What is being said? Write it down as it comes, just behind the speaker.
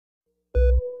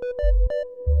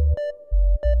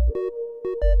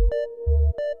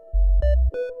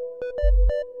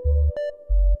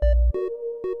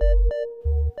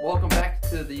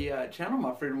the channel,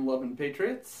 my freedom-loving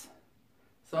patriots.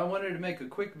 So I wanted to make a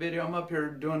quick video. I'm up here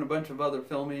doing a bunch of other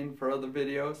filming for other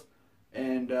videos,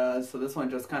 and so this one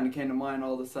just kind of came to mind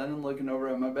all of a sudden, looking over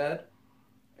at my bed.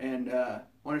 And I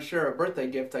want to share a birthday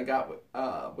gift I got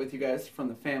with you guys from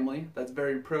the family. That's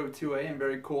very pro 2A and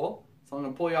very cool. So I'm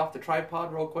going to pull you off the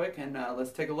tripod real quick, and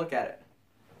let's take a look at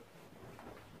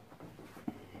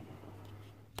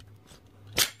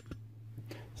it.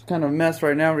 It's kind of a mess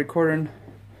right now recording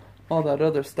all that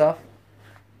other stuff,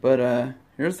 but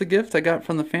here's the gift I got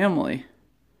from the family.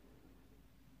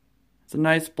 It's a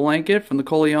nice blanket from the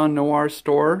Colion Noir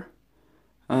store,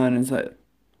 and it's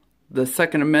the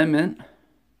Second Amendment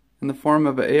in the form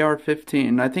of an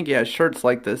AR-15. I think he has shirts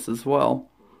like this as well,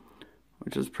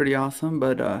 which is pretty awesome,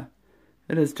 but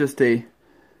it is just a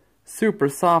super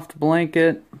soft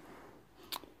blanket.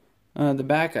 The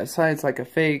back side's like a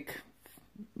fake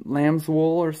lamb's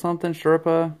wool or something,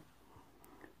 Sherpa.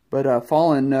 But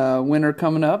fall and winter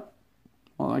coming up.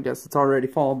 Well, I guess it's already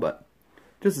fall, but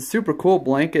just a super cool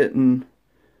blanket and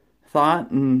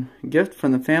thought and gift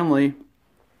from the family.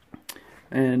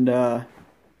 And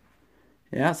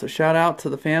yeah, so shout out to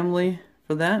the family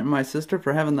for that, and my sister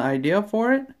for having the idea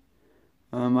for it.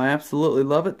 I absolutely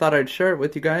love it. Thought I'd share it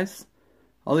with you guys.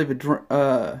 I'll leave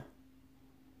a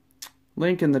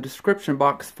link in the description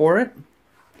box for it.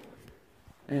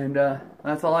 And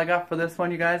that's all I got for this one,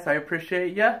 you guys. I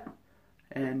appreciate ya.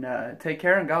 And take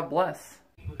care and God bless.